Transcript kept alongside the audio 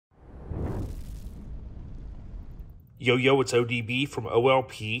Yo, it's ODB from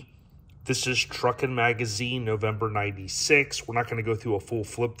OLP. This is Truckin Magazine November 96. We're not going to go through a full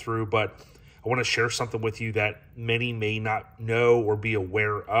flip through, but I want to share something with you that many may not know or be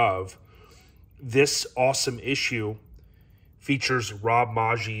aware of. This awesome issue features Rob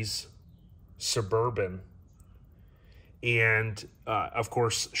Maggie's Suburban. And, of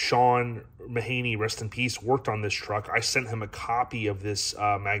course, Sean Mahaney, rest in peace, worked on this truck. I sent him a copy of this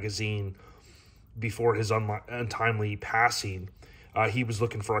magazine before his untimely passing. He was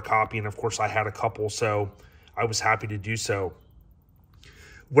looking for a copy, and, of course, I had a couple, so I was happy to do so.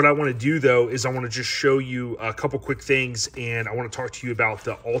 What I want to do, though, is I want to just show you a couple quick things, and I want to talk to you about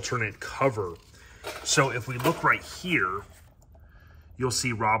the alternate cover. So if we look right here, you'll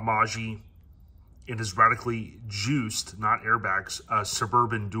see Rob Maggie and his radically juiced, not airbags,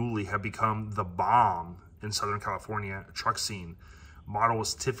 Suburban dually have become the bomb in Southern California truck scene. Model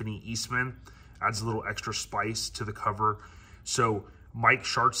is Tiffany Eastman, adds a little extra spice to the cover. So Mike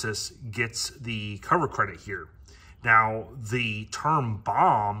Shartsis gets the cover credit here. Now, the term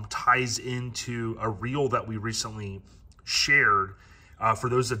bomb ties into a reel that we recently shared. For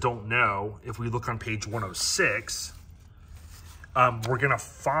those that don't know, if we look on page 106, we're going to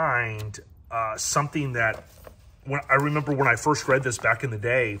find something that I remember when I first read this back in the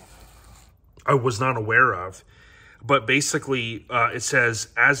day, I was not aware of. But basically, it says,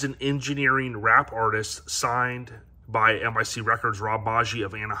 as an engineering rap artist signed by MIC Records, Rob Maggie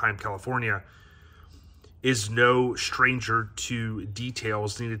of Anaheim, California, is no stranger to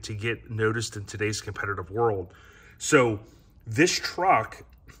details needed to get noticed in today's competitive world. So this truck,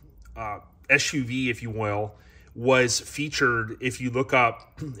 SUV, if you will, was featured, if you look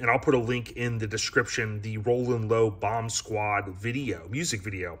up, and I'll put a link in the description, the Rollin' Low Bomb Squad video, music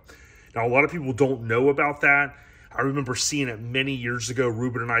video. Now, a lot of people don't know about that. I remember seeing it many years ago.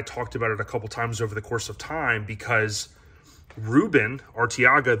 Ruben and I talked about it a couple times over the course of time because Ruben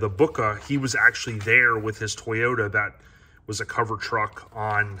Arteaga, the Booka, he was actually there with his Toyota that was a cover truck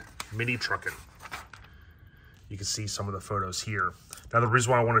on Mini Truckin. You can see some of the photos here. Now, the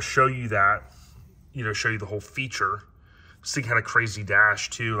reason why I want to show you that, show you the whole feature, this thing had a crazy dash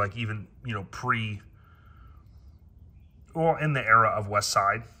too, like even, in the era of West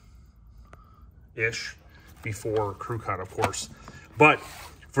Side-ish. Before crew cut, of course. But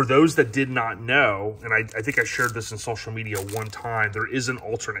for those that did not know, and I think I shared this in social media one time, there is an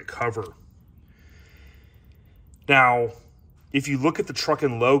alternate cover. Now, if you look at the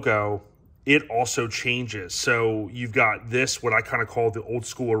Truckin logo, it also changes. So you've got this, what I kind of call the old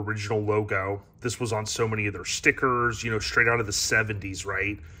school original logo. This was on so many of their stickers, straight out of the 70s,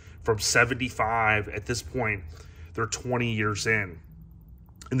 right? From 75, at this point, they're 20 years in.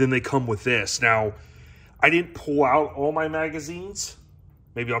 And then they come with this. Now, I didn't pull out all my magazines.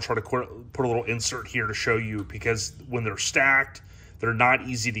 Maybe I'll try to put a little insert here to show you, because when they're stacked, they're not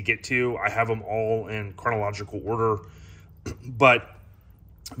easy to get to. I have them all in chronological order. But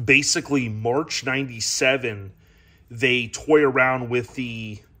basically, March 97, they toy around with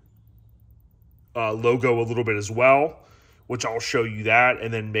the logo a little bit as well, which I'll show you that.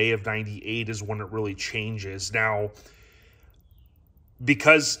 And then May of 98 is when it really changes. Now,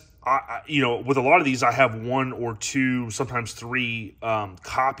 because with a lot of these, I have one or two, sometimes three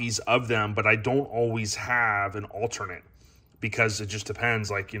copies of them, but I don't always have an alternate because it just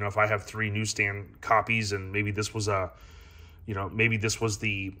depends. Like, if I have three newsstand copies and maybe this was maybe this was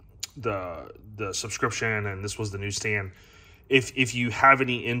the subscription and this was the newsstand. If you have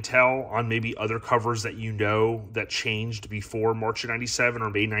any intel on maybe other covers that that changed before March of 97 or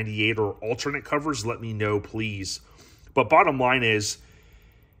May 98 or alternate covers, let me know, please. But bottom line is,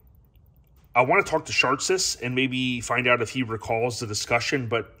 I want to talk to Shartsis and maybe find out if he recalls the discussion,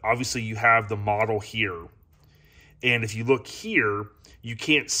 but obviously you have the model here. And if you look here, you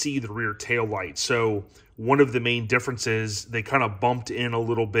can't see the rear tail light. So one of the main differences, they kind of bumped in a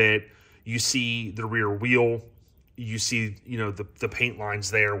little bit. You see the rear wheel. You see, the paint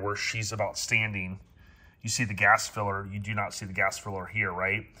lines there where she's about standing. You see the gas filler. You do not see the gas filler here,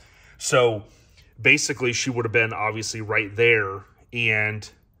 right? So basically she would have been obviously right there, and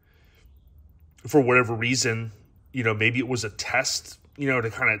for whatever reason, maybe it was a test,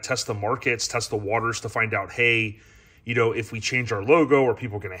 to kind of test the markets, test the waters to find out, hey, if we change our logo, are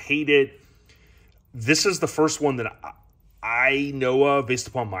people going to hate it? This is the first one that I know of based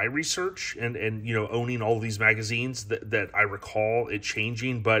upon my research and owning all of these magazines that I recall it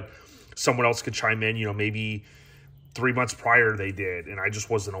changing, but someone else could chime in, maybe 3 months prior they did, and I just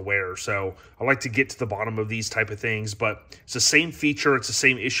wasn't aware. So I like to get to the bottom of these type of things, but it's the same feature. It's the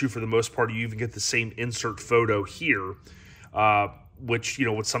same issue for the most part. You even get the same insert photo here. which,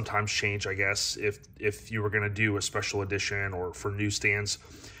 would sometimes change, I guess, if you were going to do a special edition or for newsstands.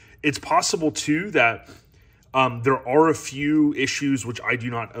 It's possible, too, that there are a few issues, which I do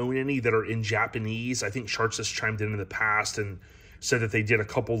not own any, that are in Japanese. I think Charts has chimed in the past and said that they did a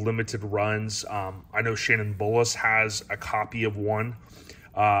couple limited runs. I know Shannon Bullis has a copy of one,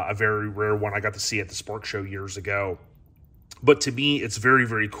 a very rare one I got to see at the Spark Show years ago. But to me, it's very,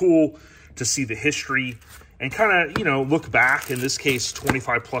 very cool to see the history and kind of, look back, in this case,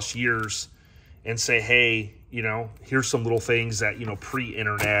 25 plus years, and say, hey, here's some little things that,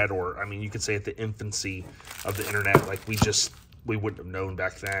 pre-internet, or, I mean, you could say at the infancy of the internet, like we wouldn't have known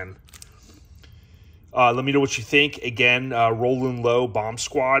back then. Let me know what you think. Again, Rollin' Low Bomb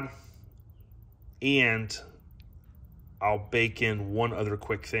Squad. And I'll bake in one other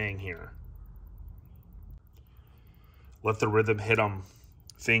quick thing here. Let the rhythm hit 'em.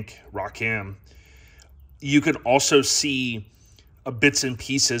 Think Rakim. You can also see bits and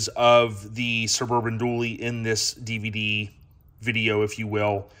pieces of the Suburban Dually in this DVD video, if you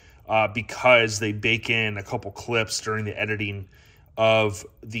will, because they bake in a couple clips during the editing of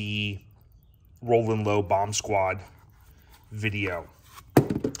the Rollin' Low Bomb Squad video.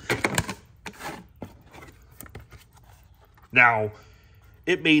 Now,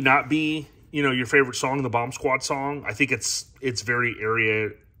 it may not be, your favorite song, the Bomb Squad song. I think it's very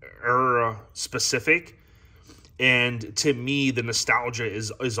era specific. And to me, the nostalgia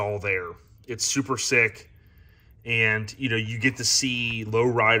is all there. It's super sick. And, you get to see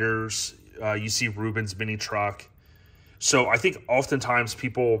lowriders. You see Ruben's mini truck. So I think oftentimes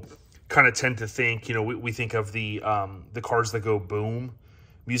people kind of tend to think, we think of the Cars That Go Boom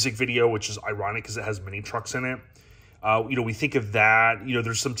music video, which is ironic because it has mini trucks in it. We think of that.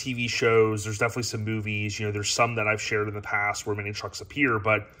 There's some TV shows. There's definitely some movies. There's some that I've shared in the past where mini trucks appear.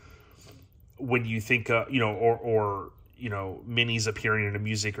 But when you think, or minis appearing in a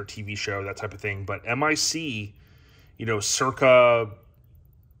music or TV show, that type of thing. But MIC, circa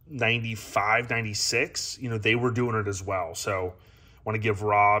 95, 96, they were doing it as well. So I want to give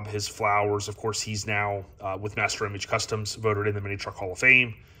Rob his flowers. Of course, he's now with Master Image Customs, voted in the Mini Truck Hall of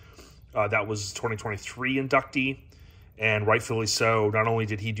Fame. That was 2023 inductee, and rightfully so. Not only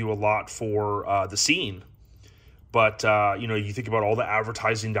did he do a lot for the scene, but, you think about all the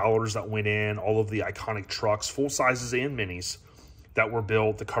advertising dollars that went in, all of the iconic trucks, full sizes and minis that were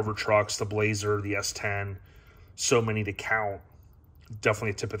built, the cover trucks, the Blazer, the S10, so many to count. Definitely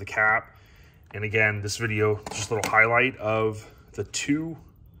a tip of the cap. And again, this video, just a little highlight of the 2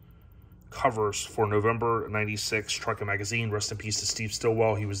 covers for November 96 Truckin Magazine. Rest in peace to Steve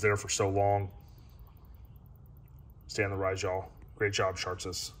Stillwell. He was there for so long. Stay on the rise, y'all. Great job,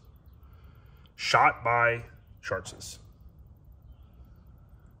 Shartses. Shot by Shartses.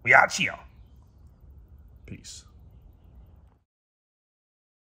 We out here. Peace.